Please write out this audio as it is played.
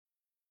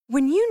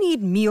When you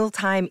need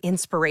mealtime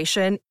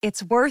inspiration,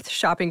 it's worth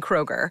shopping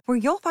Kroger, where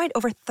you'll find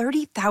over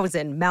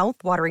 30,000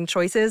 mouth-watering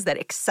choices that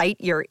excite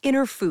your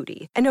inner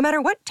foodie. And no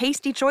matter what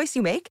tasty choice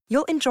you make,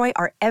 you'll enjoy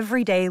our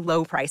everyday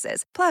low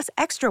prices, plus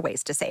extra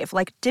ways to save,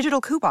 like digital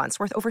coupons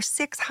worth over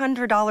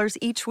 $600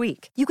 each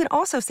week. You can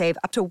also save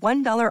up to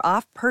 $1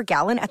 off per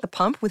gallon at the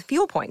pump with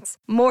fuel points.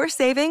 More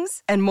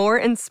savings and more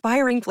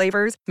inspiring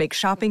flavors make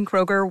shopping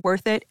Kroger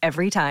worth it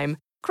every time.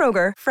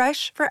 Kroger,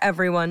 fresh for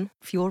everyone.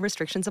 Fuel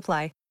restrictions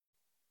apply.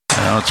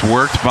 Now it's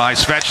worked by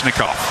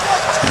Svechnikov.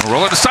 They'll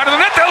roll it to the side of the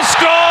net. They'll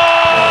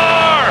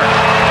score!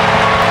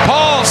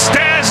 Paul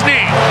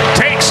Stastny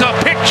takes a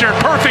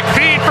picture-perfect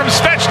feed from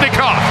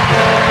Svechnikov.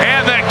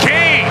 And the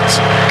Canes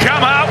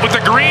come out with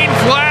the green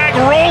flag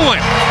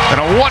rolling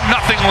and a 1-0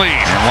 lead.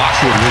 And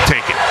Lockwood will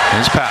take it.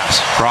 His pass,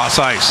 cross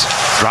ice,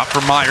 drop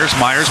for Myers.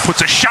 Myers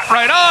puts a shot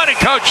right on, and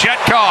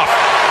Kochetkov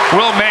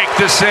will make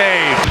the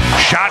save.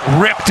 Shot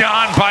ripped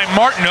on by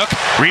Martinook.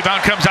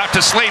 Rebound comes out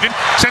to Slavin.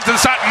 Sent to the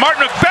side.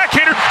 Martinook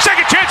backhander.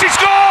 Second chance. He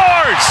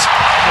scores!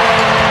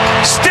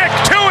 Stick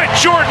to it,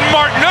 Jordan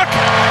Martinook.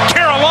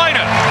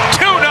 Carolina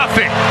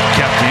 2-0.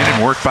 Kept in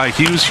and worked by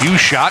Hughes.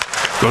 Hughes shot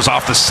goes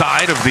off the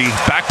side of the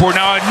backboard.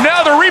 Now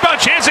another rebound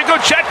chance, and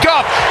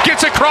Kochetkov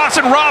gets across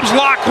and robs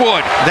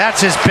Lockwood.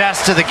 That's his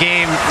best of the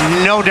game,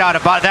 no doubt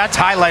about it. That's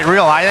highlight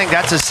reel. I think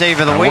that's a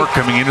save of the week. Work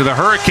coming into the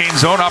Hurricane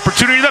zone.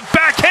 Opportunity. The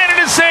backhand, and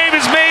his save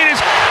is made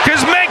as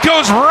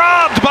Kuzmenko's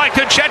robbed by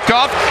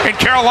Kochetkov, and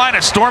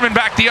Carolina storming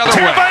back the other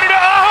way.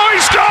 Oh, he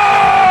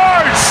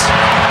scores!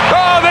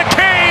 Oh, the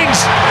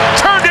Canes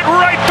turned it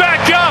right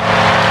back up,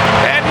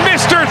 and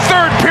Mr.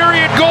 Third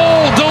Period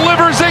goal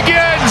delivers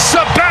again.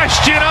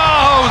 Sebastian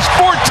Aho's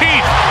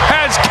 14th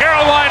has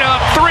Carolina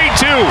up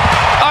 3-2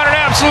 on an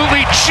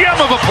absolutely gem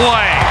of a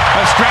play.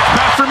 A stretch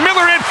pass for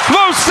Miller in,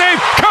 low save.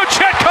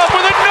 Kochetkov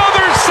with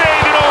another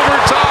save in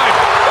overtime.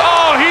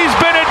 Oh, he's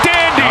been a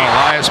dandy.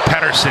 Elias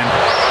Pettersson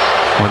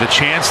with a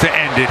chance to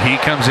end it. He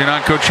comes in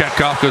on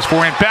Kochetkov, goes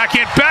forehand,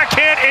 backhand,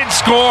 and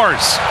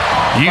scores.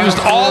 Used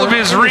all of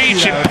his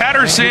reach, and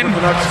Pettersson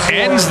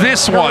ends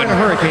this one.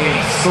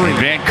 And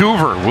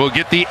Vancouver will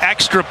get the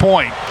extra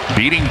point,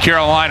 beating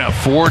Carolina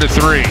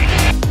 4-3.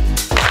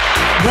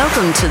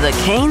 Welcome to the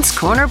Canes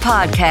Corner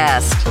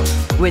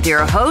Podcast with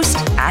your host,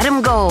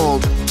 Adam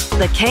Gold.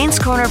 The Canes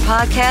Corner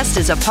Podcast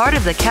is a part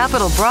of the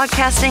Capital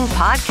Broadcasting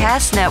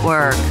Podcast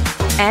Network.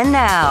 And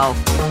now,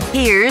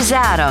 here's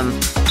Adam.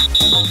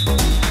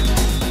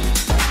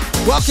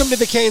 Welcome to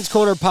the Canes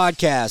Corner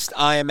Podcast.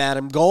 I am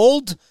Adam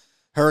Gold.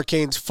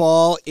 Hurricanes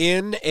fall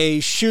in a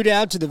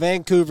shootout to the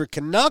Vancouver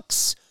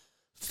Canucks.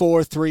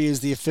 4-3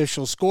 is the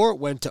official score. It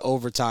went to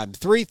overtime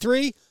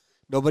 3-3.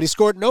 Nobody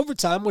scored in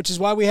overtime, which is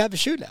why we have a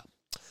shootout.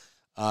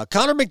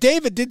 Connor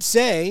McDavid did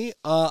say,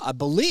 I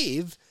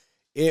believe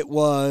it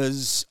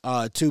was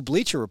to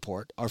Bleacher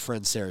Report, our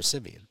friend Sarah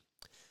Simeon,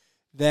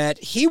 that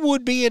he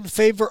would be in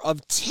favor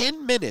of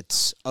 10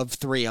 minutes of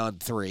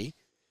 3-on-3.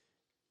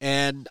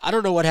 And I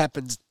don't know what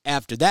happens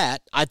after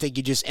that. I think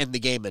you just end the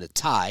game in a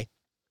tie.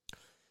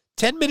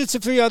 10 minutes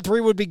of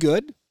 3-on-3 would be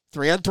good.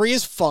 3-on-3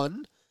 is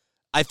fun.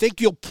 I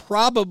think you'll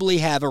probably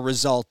have a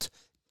result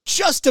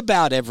just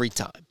about every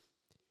time.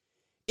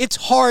 It's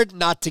hard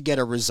not to get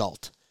a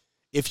result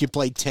if you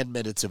play 10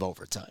 minutes of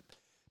overtime.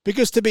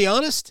 Because to be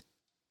honest,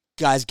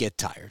 guys get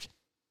tired.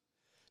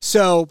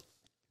 So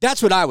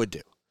that's what I would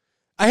do.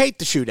 I hate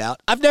the shootout.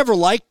 I've never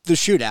liked the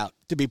shootout,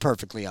 to be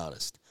perfectly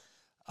honest.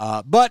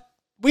 But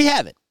we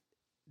have it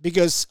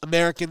because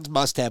Americans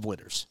must have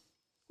winners.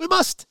 We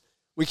must.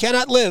 We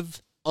cannot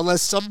live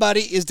unless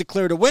somebody is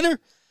declared a winner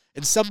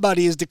and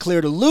somebody is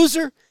declared a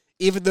loser,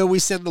 even though we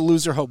send the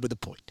loser home with a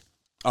point.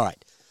 All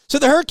right. So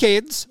the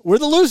Hurricanes were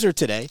the loser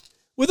today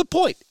with a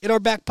point in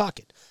our back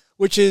pocket,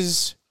 which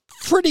is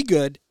pretty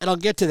good, and I'll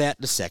get to that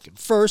in a second.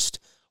 First,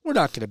 we're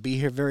not going to be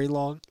here very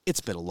long.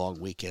 It's been a long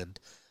weekend.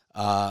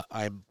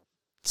 I'm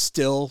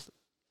still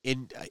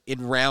in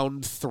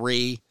round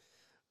 3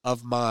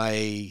 of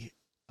my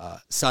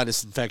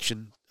sinus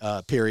infection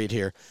period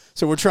here.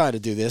 So we're trying to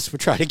do this. We're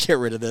trying to get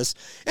rid of this.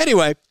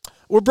 Anyway,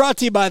 we're brought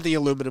to you by the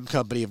Aluminum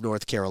Company of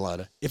North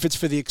Carolina. If it's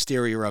for the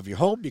exterior of your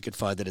home, you can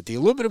find it at the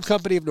Aluminum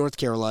Company of North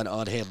Carolina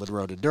on Hamlin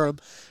Road in Durham.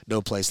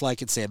 No place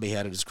like it. Sammy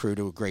Hatt and his crew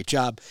do a great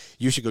job.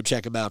 You should go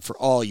check them out for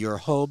all your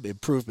home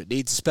improvement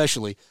needs,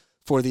 especially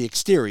for the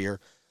exterior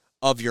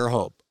of your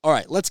home. All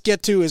right, let's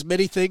get to as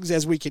many things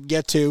as we can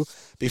get to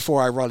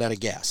before I run out of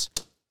gas.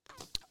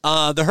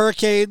 The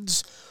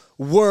Hurricanes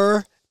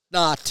were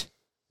not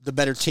the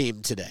better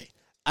team today.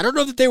 I don't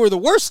know that they were the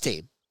worst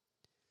team,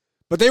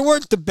 but they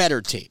weren't the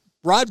better team.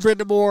 Rod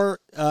Brind'Amour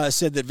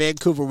said that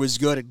Vancouver was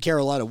good and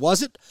Carolina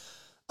wasn't.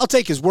 I'll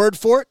take his word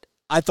for it.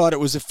 I thought it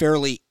was a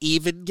fairly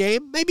even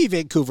game. Maybe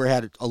Vancouver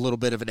had a little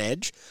bit of an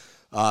edge,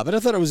 but I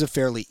thought it was a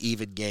fairly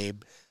even game.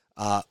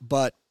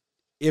 But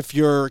if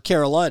you're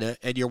Carolina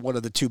and you're one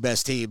of the two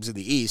best teams in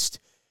the East,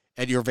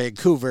 and you're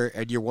Vancouver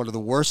and you're one of the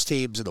worst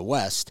teams in the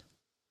West,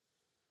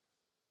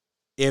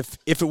 if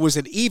it was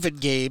an even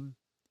game,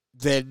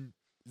 then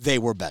they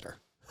were better.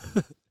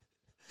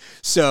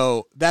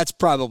 So that's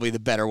probably the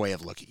better way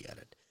of looking at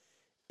it.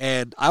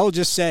 And I will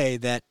just say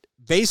that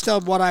based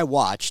on what I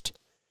watched,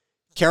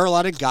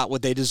 Carolina got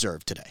what they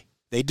deserved today.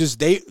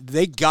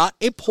 They got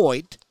a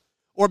point,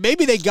 or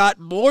maybe they got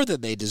more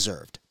than they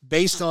deserved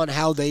based on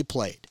how they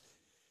played.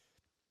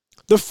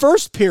 The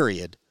first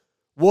period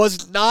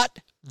was not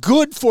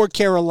good for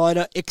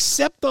Carolina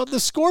except on the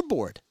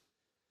scoreboard.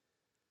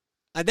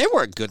 And they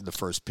weren't good in the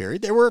first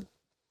period. They were,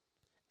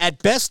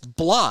 at best,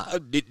 blah.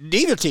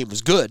 Neither team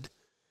was good.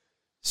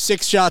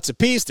 6 shots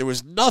apiece. There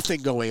was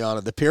nothing going on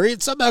in the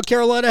period. Somehow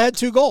Carolina had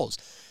 2 goals.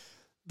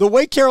 The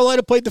way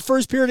Carolina played the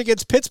first period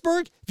against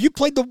Pittsburgh, if you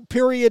played the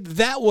period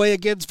that way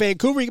against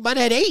Vancouver, you might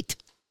have had 8.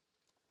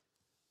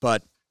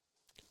 But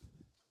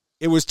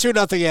it was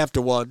 2-0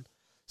 after 1.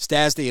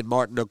 Stastny and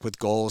Martinook with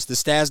goals. The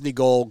Stastny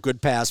goal,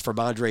 good pass from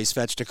Andrei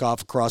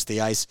Svechnikov across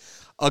the ice.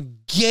 A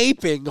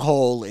gaping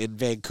hole in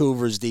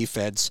Vancouver's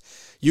defense.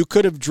 You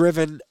could have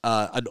driven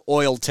an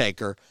oil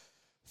tanker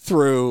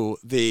through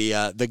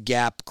the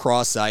gap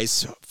cross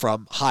ice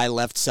from high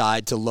left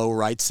side to low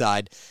right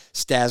side.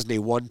 Stastny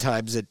one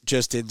times it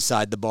just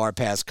inside the bar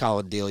past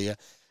Colin Delia.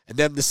 And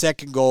then the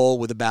second goal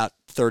with about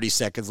 30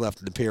 seconds left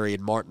in the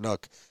period,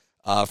 Martinook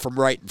from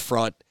right in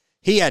front.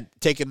 He had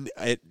taken,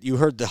 you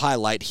heard the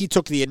highlight, he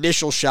took the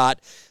initial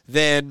shot,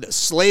 then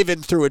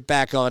Slavin threw it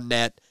back on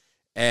net,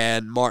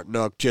 and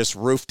Martinook just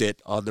roofed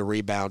it on the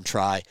rebound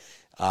try.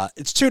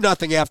 It's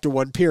 2-0 after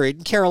 1 period,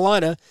 and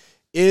Carolina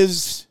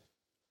is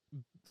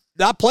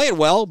not playing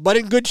well, but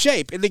in good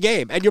shape in the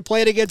game. And you're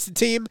playing against a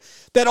team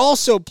that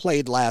also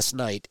played last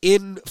night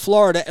in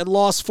Florida and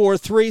lost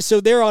 4-3, so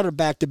they're on a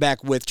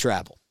back-to-back with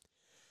travel.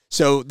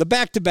 So the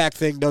back-to-back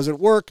thing doesn't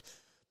work.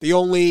 The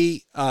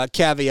only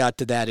caveat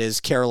to that is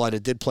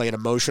Carolina did play an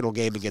emotional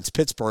game against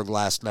Pittsburgh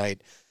last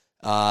night,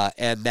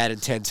 and that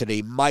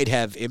intensity might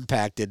have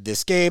impacted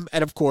this game.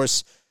 And, of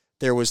course,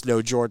 there was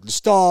no Jordan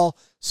Staal,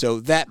 so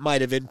that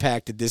might have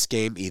impacted this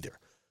game either.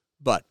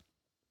 But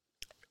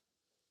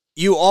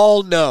you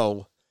all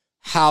know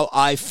how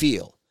I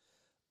feel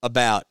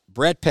about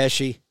Brett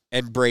Pesce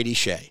and Brady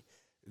Shea.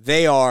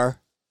 They are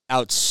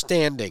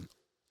outstanding,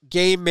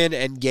 game in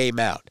and game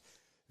out.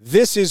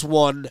 This is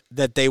one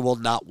that they will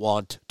not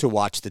want to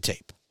watch the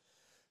tape.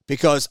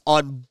 Because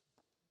on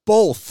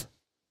both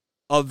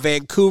of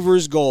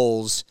Vancouver's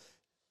goals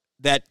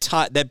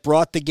that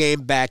brought the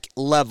game back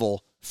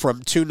level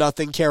from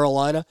 2-0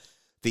 Carolina,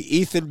 the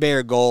Ethan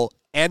Bear goal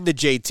and the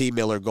JT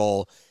Miller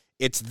goal,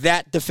 it's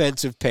that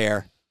defensive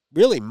pair,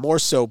 really more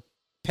so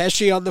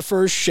Pesce on the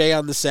first, Shea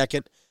on the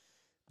second,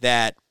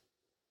 that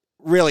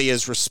really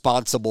is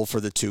responsible for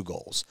the 2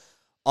 goals.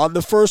 On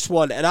the first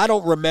one, and I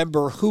don't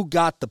remember who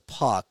got the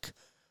puck.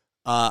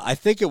 I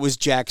think it was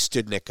Jack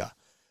Studnicka.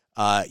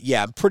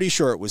 Yeah, I'm pretty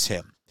sure it was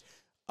him.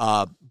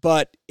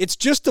 But it's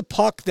just a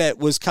puck that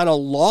was kind of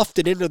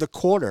lofted into the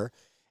corner,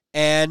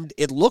 and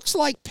it looks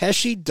like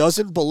Pesce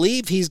doesn't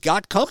believe he's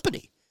got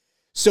company.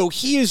 So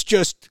he is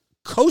just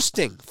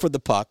coasting for the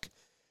puck.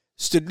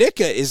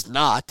 Studnicka is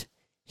not.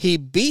 He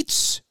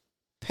beats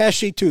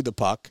Pesce to the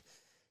puck.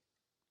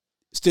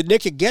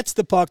 Studnicka gets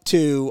the puck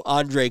to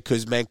Andrei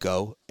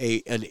Kuzmenko,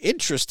 an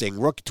interesting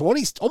rookie,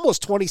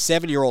 almost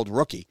 27-year-old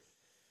rookie,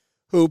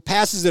 who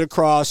passes it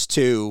across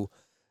to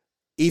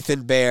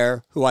Ethan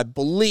Bear, who I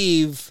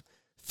believe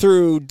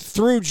through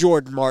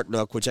Jordan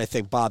Martinook, which I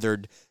think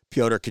bothered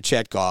Pyotr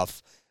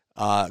Kochetkov,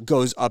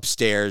 goes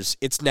upstairs.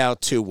 It's now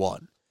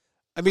 2-1.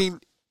 I mean,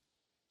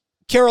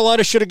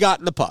 Carolina should have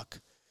gotten the puck.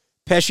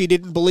 Pesce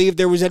didn't believe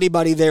there was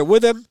anybody there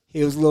with him.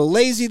 He was a little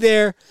lazy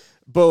there.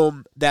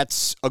 Boom,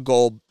 that's a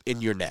goal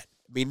in your net.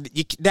 I mean,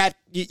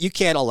 you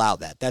can't allow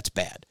that. That's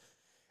bad.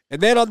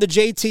 And then on the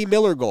JT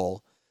Miller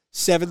goal,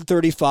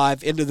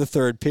 7:35 into the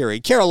third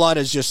period,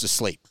 Carolina's just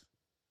asleep.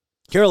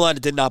 Carolina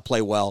did not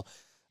play well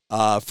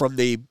from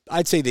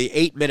I'd say the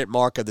 8-minute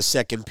mark of the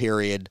second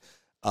period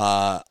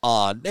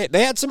on.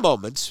 They had some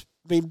moments,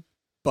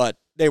 but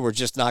they were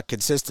just not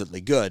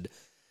consistently good.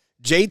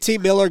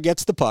 JT Miller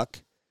gets the puck.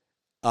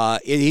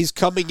 He's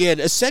coming in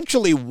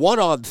essentially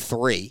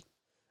 1-on-3.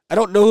 I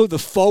don't know who the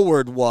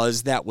forward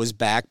was that was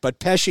back, but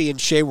Pesce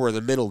and Shea were in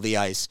the middle of the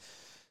ice.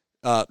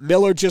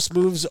 Miller just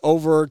moves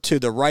over to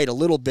the right a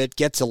little bit,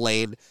 gets a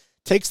lane,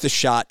 takes the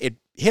shot. It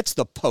hits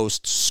the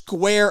post,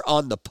 square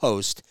on the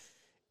post.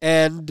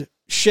 And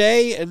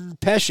Shea and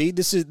Pesce,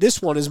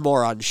 this one is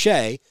more on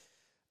Shea.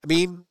 I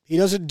mean, he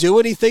doesn't do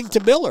anything to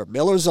Miller.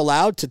 Miller's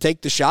allowed to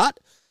take the shot.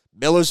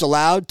 Miller's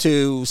allowed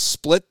to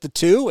split the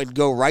 2 and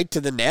go right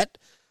to the net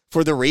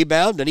for the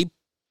rebound, and he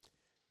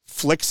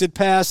flicks it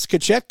past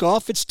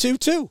Kochetkov. It's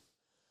 2-2.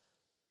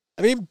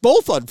 I mean,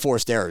 both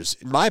unforced errors,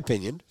 in my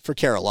opinion, for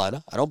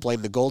Carolina. I don't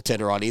blame the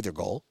goaltender on either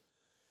goal.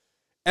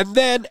 And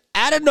then,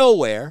 out of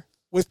nowhere,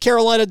 with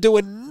Carolina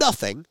doing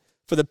nothing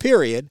for the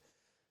period,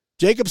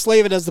 Jacob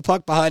Slavin has the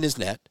puck behind his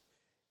net.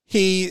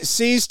 He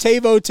sees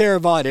Teuvo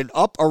Teravainen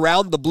up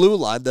around the blue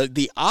line,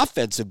 the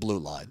offensive blue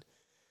line.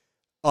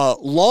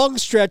 Long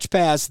stretch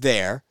pass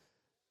there.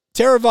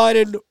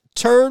 Teravainen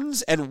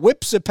turns and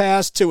whips a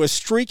pass to a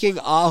streaking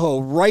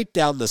Aho right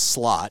down the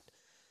slot.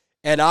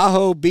 and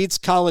Aho beats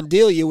Colin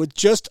Delia with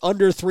just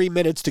under 3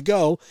 minutes to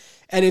go,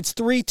 and it's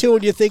 3-2,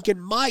 and you're thinking,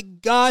 my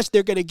gosh,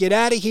 they're going to get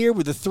out of here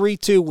with a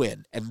 3-2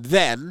 win. And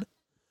then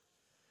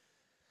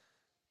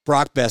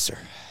Brock Besser.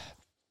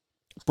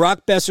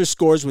 Brock Besser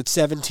scores with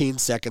 17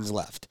 seconds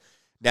left.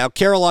 Now,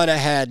 Carolina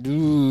had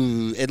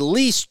at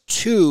least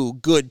 2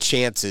 good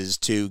chances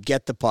to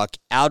get the puck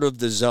out of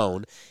the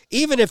zone.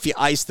 Even if you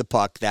ice the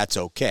puck, that's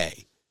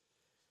okay.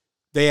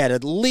 They had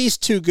at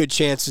least 2 good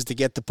chances to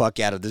get the puck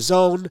out of the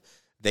zone.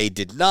 They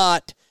did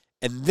not.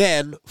 And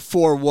then,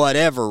 for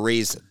whatever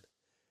reason,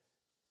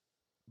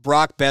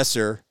 Brock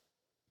Besser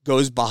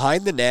goes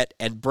behind the net,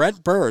 and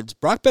Brent Burns,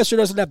 Brock Besser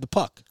doesn't have the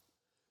puck.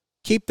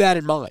 Keep that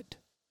in mind.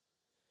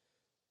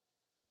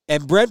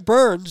 And Brent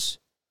Burns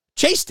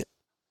chased him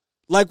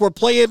like we're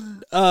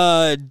playing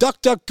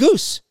Duck, Duck,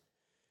 Goose.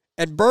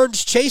 And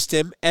Burns chased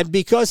him, and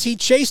because he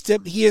chased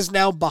him, he is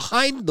now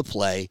behind the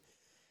play.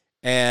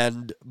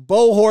 And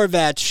Bo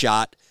Horvat's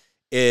shot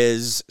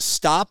is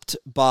stopped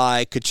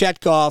by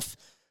Kochetkov,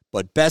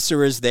 but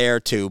Besser is there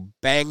to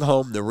bang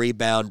home the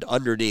rebound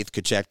underneath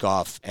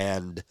Kochetkov,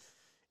 and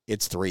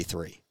it's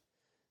 3-3.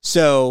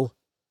 So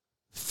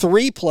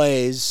 3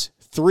 plays,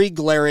 3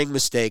 glaring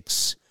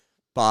mistakes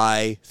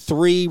by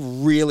 3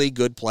 really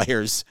good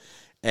players,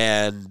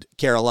 and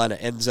Carolina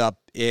ends up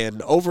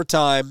in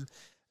overtime.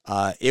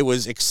 It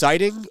was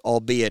exciting,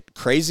 albeit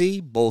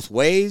crazy, both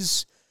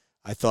ways.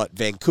 I thought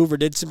Vancouver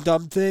did some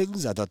dumb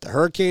things. I thought the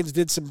Hurricanes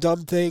did some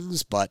dumb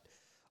things, but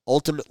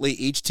ultimately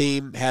each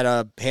team had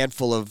a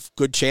handful of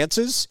good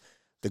chances.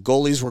 The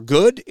goalies were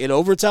good in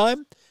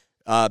overtime.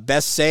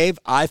 Best save,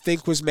 I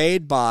think, was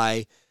made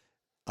by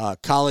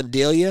Colin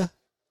Delia.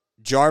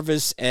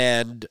 Jarvis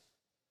and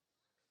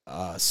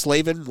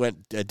Slavin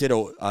did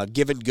a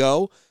give and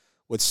go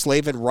with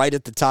Slavin right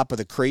at the top of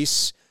the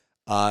crease.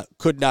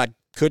 Could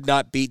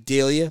not beat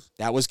Delia.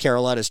 That was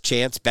Carolina's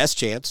best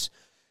chance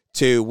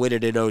to win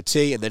it in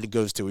OT, and then it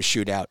goes to a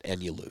shootout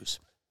and you lose.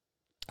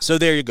 So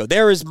there you go.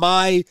 There is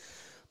my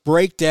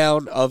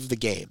breakdown of the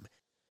game.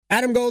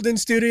 Adam Gold in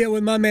studio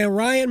with my man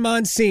Ryan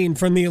Monsine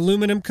from the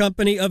Aluminum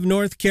Company of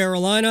North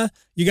Carolina.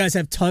 You guys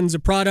have tons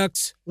of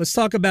products. Let's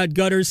talk about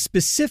gutters,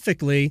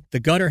 specifically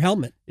the gutter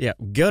helmet. Yeah,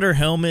 gutter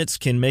helmets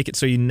can make it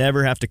so you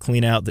never have to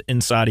clean out the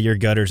inside of your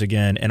gutters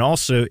again. And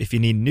also, if you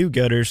need new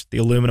gutters, the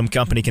Aluminum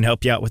Company can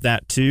help you out with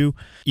that too.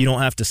 You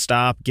don't have to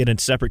stop, get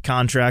a separate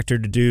contractor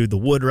to do the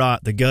wood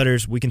rot, the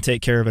gutters. We can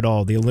take care of it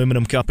all. The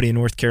Aluminum Company in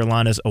North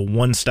Carolina is a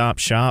one-stop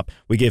shop.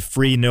 We give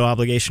free,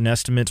 no-obligation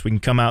estimates. We can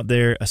come out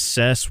there,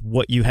 assess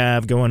what you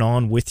have going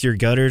on with your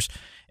gutters,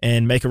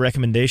 and make a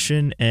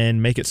recommendation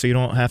and make it so you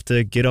don't have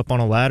to get up on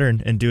a ladder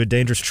and do a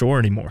dangerous chore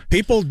anymore.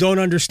 People don't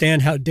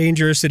understand how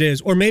dangerous it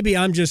is, or maybe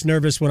I'm just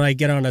nervous when I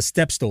get on a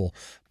step stool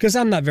because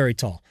I'm not very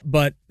tall,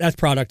 but that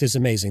product is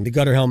amazing. The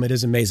gutter helmet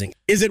is amazing.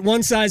 Is it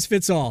one size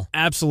fits all?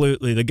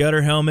 Absolutely. The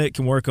gutter helmet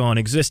can work on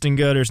existing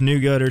gutters, new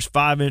gutters,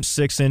 5-inch,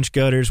 6-inch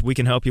gutters. We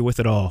can help you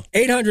with it all.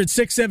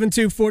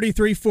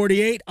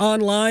 800-672-4348,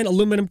 online,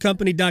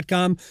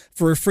 aluminumcompany.com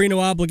for a free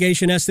no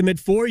obligation estimate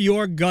for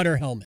your gutter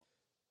helmet.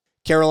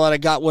 Carolina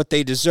got what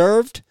they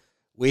deserved.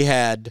 We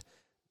had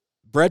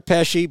Brett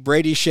Pesce,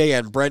 Brady Shea,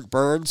 and Brent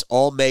Burns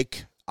all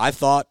make, I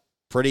thought,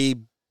 pretty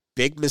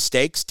big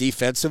mistakes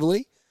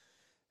defensively.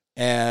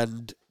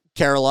 And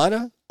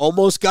Carolina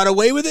almost got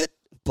away with it,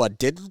 but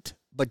didn't,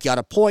 but got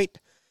a point.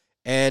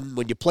 And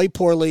when you play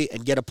poorly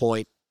and get a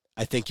point,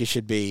 I think you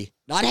should be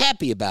not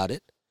happy about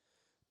it,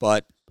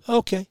 but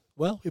okay,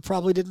 well, we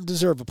probably didn't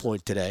deserve a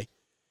point today.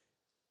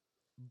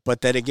 But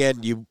then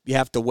again, you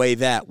have to weigh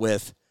that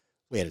with,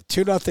 we had a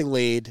 2-0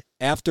 lead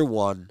after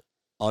one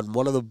on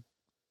one of the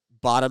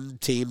bottom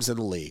teams in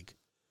the league.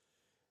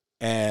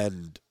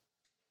 And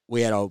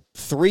we had a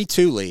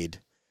 3-2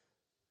 lead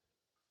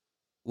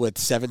with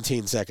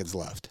 17 seconds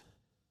left.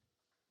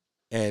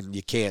 And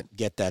you can't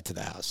get that to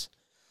the house.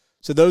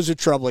 So those are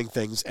troubling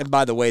things. And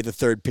by the way, the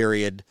third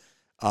period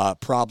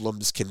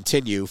problems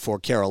continue for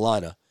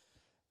Carolina.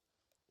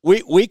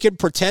 We can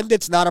pretend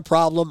it's not a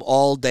problem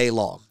all day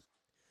long,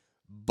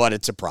 but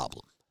it's a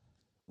problem.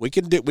 We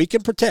can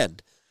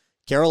pretend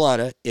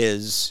Carolina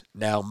is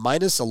now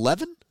minus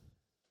 11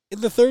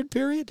 in the third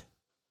period.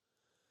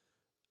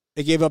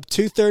 They gave up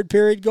 2 third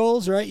period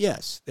goals, right?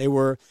 Yes. They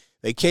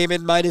came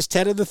in minus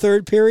 10 in the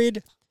third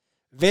period.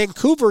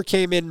 Vancouver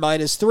came in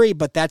minus 3,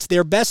 but that's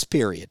their best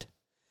period.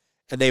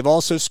 And they've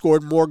also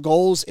scored more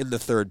goals in the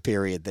third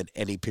period than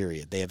any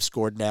period. They have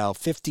scored now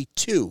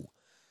 52,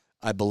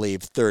 I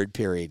believe, third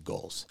period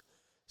goals.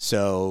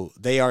 So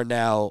they are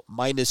now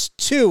minus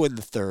 2 in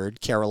the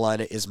third.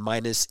 Carolina is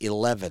minus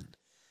 11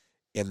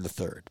 in the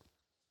third.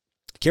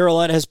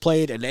 Carolina has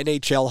played an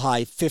NHL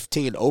high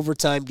 15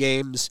 overtime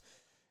games,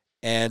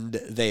 and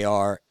they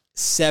are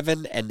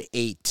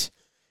 7-8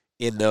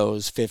 in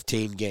those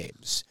 15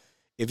 games.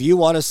 If you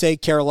want to say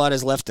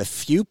Carolina's left a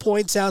few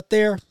points out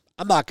there,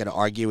 I'm not going to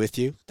argue with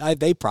you.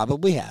 They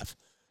probably have.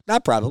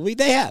 Not probably,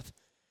 they have.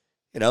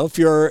 You know, if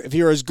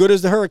you're as good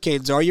as the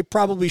Hurricanes are, you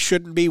probably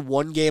shouldn't be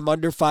one game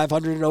under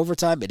 500 in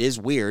overtime. It is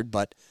weird,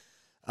 but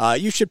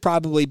You should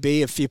probably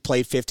be, if you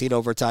played 15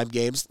 overtime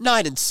games,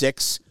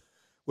 9-6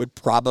 would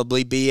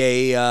probably be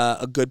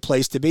a good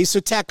place to be. So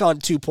tack on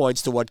 2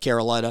 points to what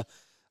Carolina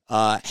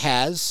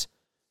has,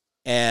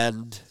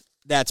 and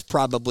that's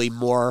probably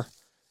more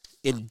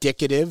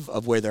indicative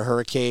of where the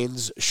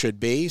Hurricanes should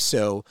be.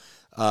 So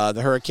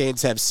the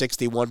Hurricanes have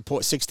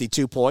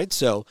 62 points.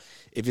 So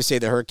if you say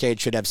the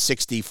Hurricanes should have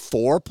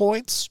 64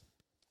 points,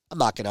 I'm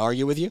not going to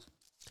argue with you.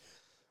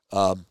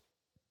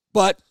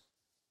 But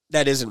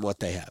that isn't what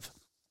they have.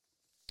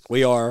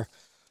 We are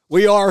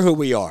who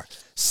we are.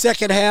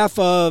 Second half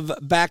of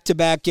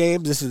back-to-back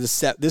games.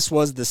 This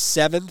was the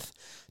 7th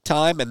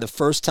time and the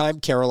first time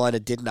Carolina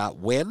did not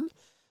win.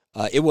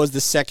 It was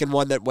the second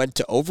one that went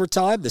to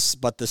overtime,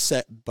 but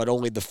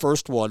only the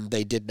first one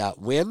they did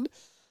not win.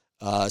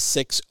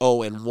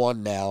 6-0-1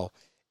 now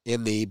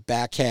in the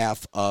back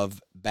half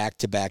of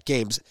back-to-back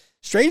games.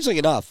 Strangely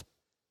enough,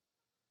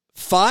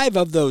 6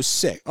 of those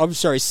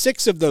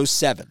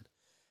 7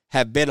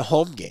 have been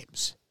home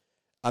games.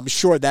 I'm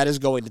sure that is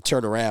going to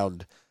turn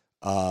around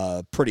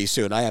pretty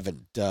soon. I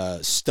haven't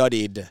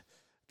studied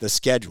the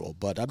schedule,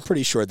 but I'm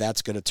pretty sure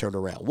that's going to turn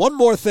around. One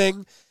more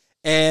thing,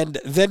 and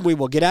then we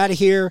will get out of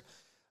here.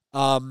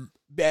 And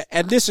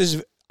this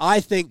is, I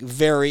think,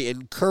 very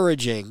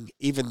encouraging,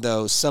 even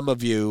though some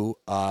of you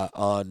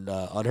on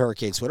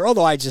Hurricanes Twitter,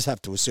 although I just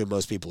have to assume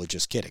most people are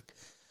just kidding.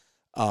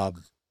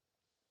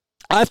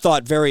 I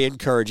thought very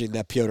encouraging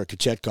that Pyotr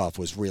Kochetkov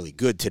was really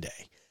good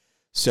today.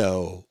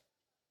 So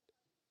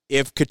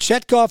if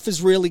Kochetkov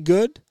is really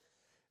good,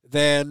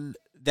 then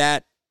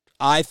that,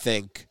 I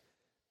think,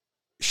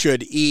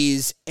 should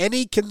ease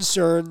any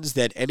concerns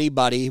that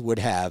anybody would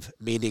have,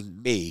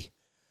 meaning me,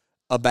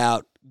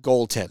 about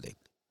goaltending.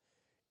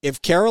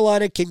 If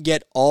Carolina can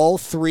get all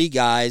 3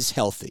 guys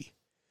healthy,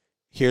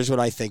 here's what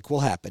I think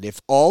will happen. If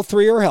all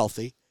 3 are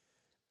healthy,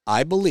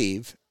 I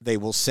believe they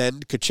will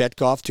send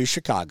Kochetkov to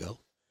Chicago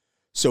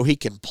so he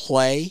can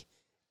play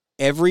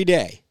every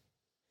day.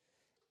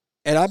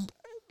 And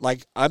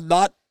I'm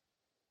not,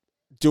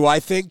 do I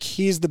think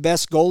he's the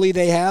best goalie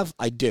they have?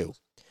 I do.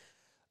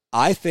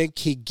 I think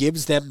he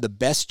gives them the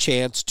best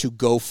chance to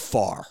go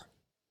far.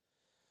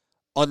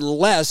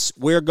 Unless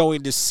we're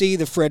going to see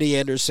the Freddie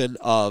Anderson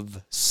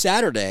of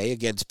Saturday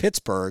against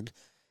Pittsburgh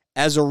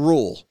as a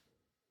rule.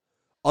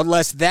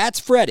 Unless that's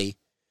Freddie,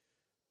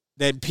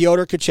 then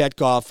Pyotr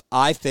Kochetkov,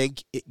 I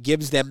think, it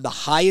gives them the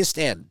highest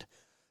end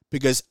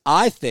because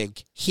I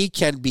think he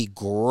can be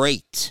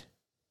great.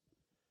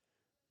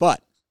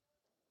 But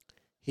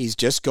he's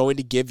just going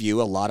to give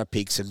you a lot of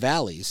peaks and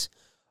valleys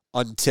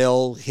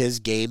until his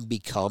game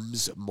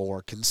becomes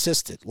more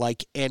consistent,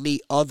 like any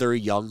other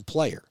young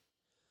player.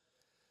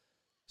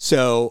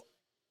 So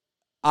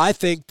I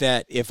think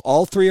that if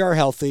all 3 are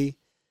healthy,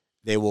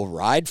 they will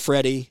ride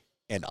Freddie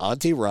and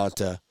Antti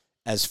Raanta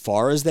as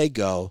far as they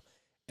go,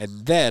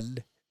 and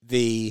then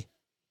the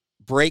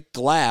break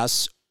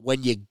glass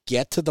when you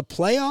get to the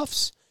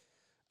playoffs,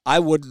 I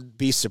wouldn't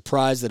be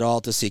surprised at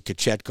all to see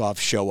Kochetkov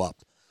show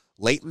up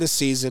late in the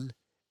season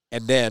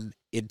and then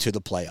into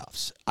the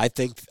playoffs. I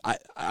think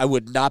I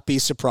would not be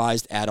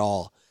surprised at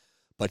all.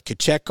 But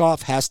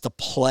Kochetkov has to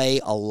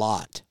play a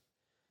lot.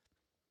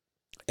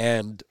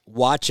 And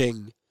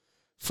watching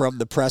from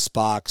the press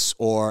box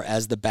or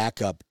as the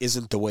backup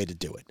isn't the way to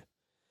do it.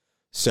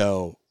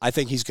 So I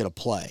think he's going to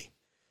play.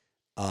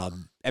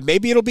 And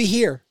maybe it'll be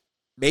here.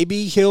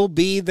 Maybe he'll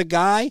be the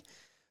guy,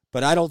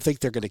 but I don't think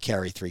they're going to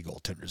carry 3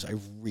 goaltenders. I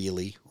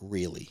really,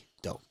 really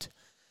don't.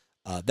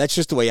 That's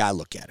just the way I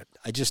look at it.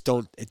 I just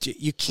don't.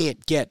 You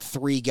can't get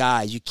 3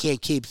 guys. You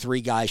can't keep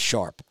 3 guys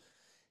sharp.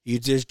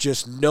 There's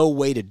just no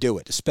way to do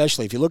it,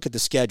 especially if you look at the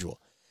schedule.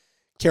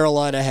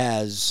 Carolina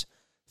has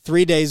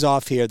 3 days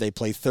off here. They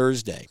play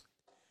Thursday.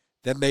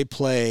 Then they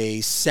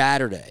play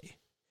Saturday.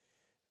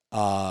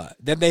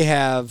 Then they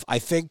have, I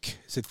think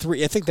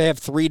they have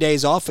 3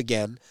 days off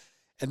again,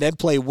 and then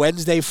play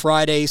Wednesday,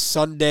 Friday,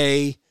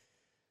 Sunday,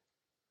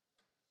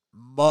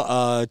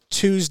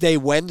 Tuesday,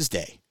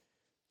 Wednesday.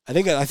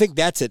 I think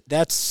that's it.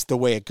 That's the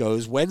way it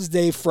goes.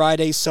 Wednesday,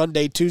 Friday,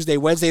 Sunday, Tuesday,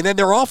 Wednesday, and then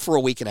they're off for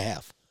a week and a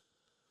half.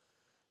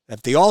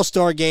 At the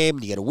All-Star game,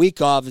 you get a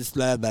week off. It's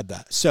blah, blah,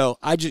 blah. So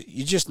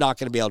you're just not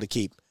going to be able to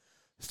keep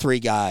 3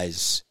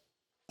 guys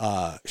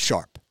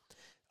sharp.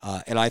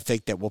 And I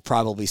think that we'll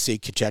probably see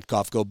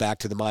Kochetkov go back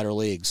to the minor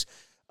leagues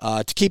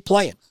to keep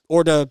playing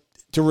or to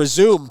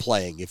resume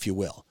playing, if you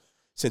will,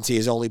 since he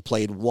has only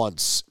played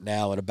once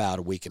now in about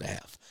a week and a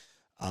half.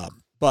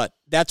 But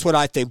that's what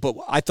I think. But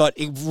I thought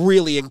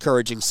really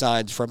encouraging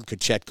signs from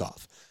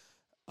Kochetkov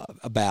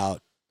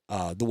about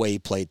the way he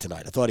played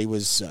tonight. I thought he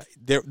was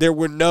there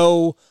were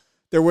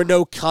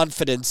no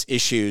confidence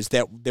issues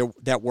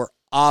that were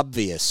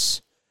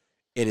obvious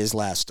in his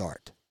last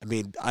start. I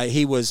mean,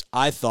 he was,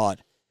 I thought,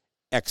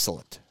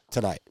 excellent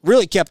tonight.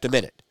 Really kept him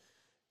in it.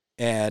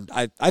 And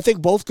I think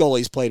both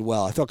goalies played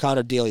well. I thought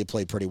Connor Delia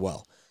played pretty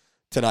well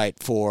tonight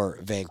for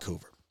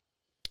Vancouver.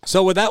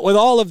 So with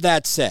all of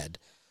that said,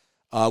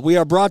 we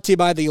are brought to you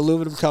by the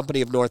Aluminum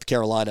Company of North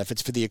Carolina. If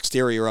it's for the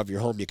exterior of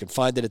your home, you can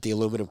find it at the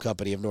Aluminum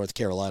Company of North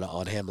Carolina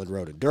on Hamlin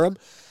Road in Durham.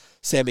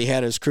 Sammy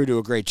Hanna's crew do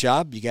a great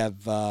job. You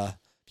have,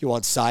 if you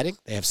want siding,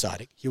 they have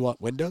siding. You want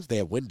windows, they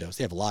have windows.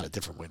 They have a lot of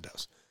different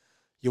windows.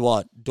 You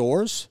want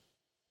doors,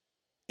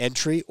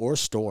 entry or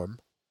storm.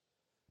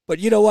 But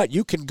you know what?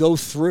 You can go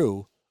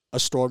through a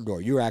storm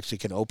door. You actually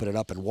can open it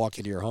up and walk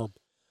into your home.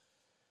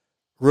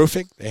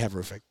 Roofing, they have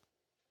roofing.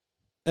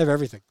 They have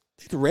everything.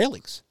 They have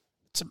railings.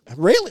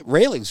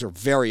 Railings are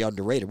very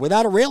underrated.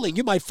 Without a railing,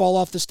 you might fall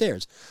off the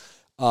stairs.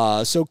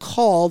 So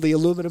call the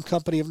Aluminum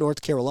Company of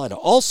North Carolina.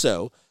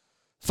 Also,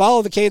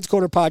 follow the Canes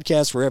Corner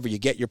podcast wherever you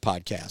get your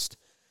podcast.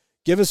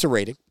 Give us a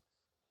rating.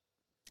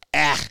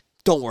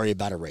 Don't worry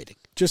about a rating.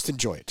 Just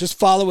enjoy it. Just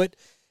follow it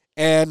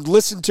and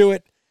listen to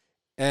it,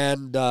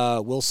 and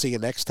we'll see you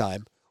next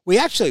time. We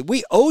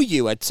owe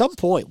you at some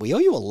point. We owe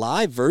you a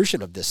live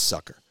version of this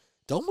sucker,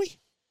 don't we?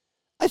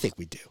 I think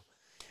we do.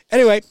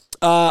 Anyway,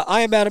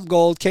 I am Adam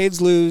Gold. Canes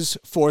lose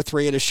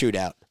 4-3 in a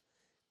shootout.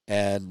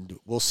 And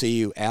we'll see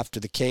you after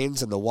the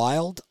Canes and the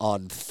Wild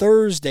on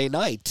Thursday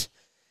night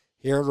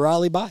here in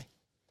Raleigh. Bye.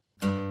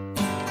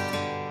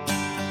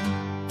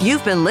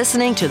 You've been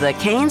listening to the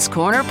Canes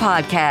Corner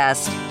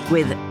podcast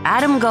with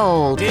Adam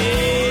Gold. Yeah,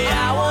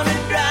 I want to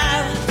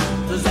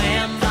drive the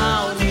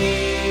Zamboni.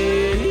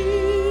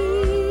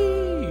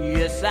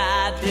 Yes,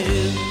 I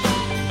do.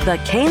 The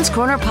Canes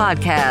Corner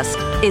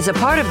podcast is a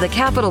part of the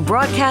Capital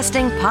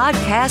Broadcasting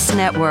Podcast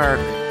Network.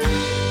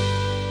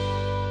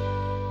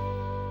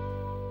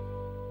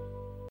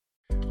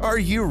 Are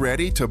you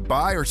ready to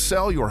buy or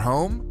sell your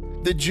home?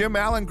 The Jim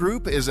Allen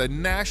Group is a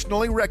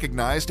nationally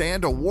recognized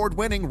and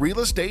award-winning real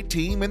estate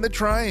team in the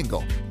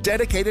Triangle,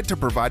 dedicated to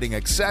providing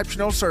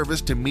exceptional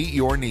service to meet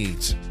your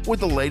needs.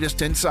 With the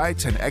latest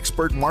insights and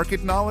expert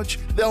market knowledge,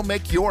 they'll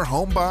make your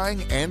home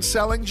buying and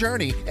selling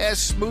journey as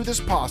smooth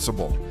as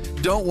possible.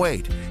 Don't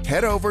wait.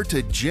 Head over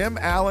to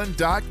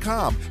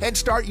jimallen.com and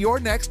start your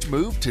next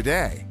move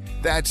today.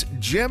 That's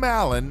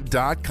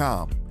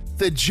jimallen.com.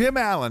 The Jim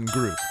Allen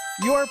Group,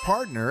 your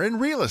partner in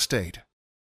real estate.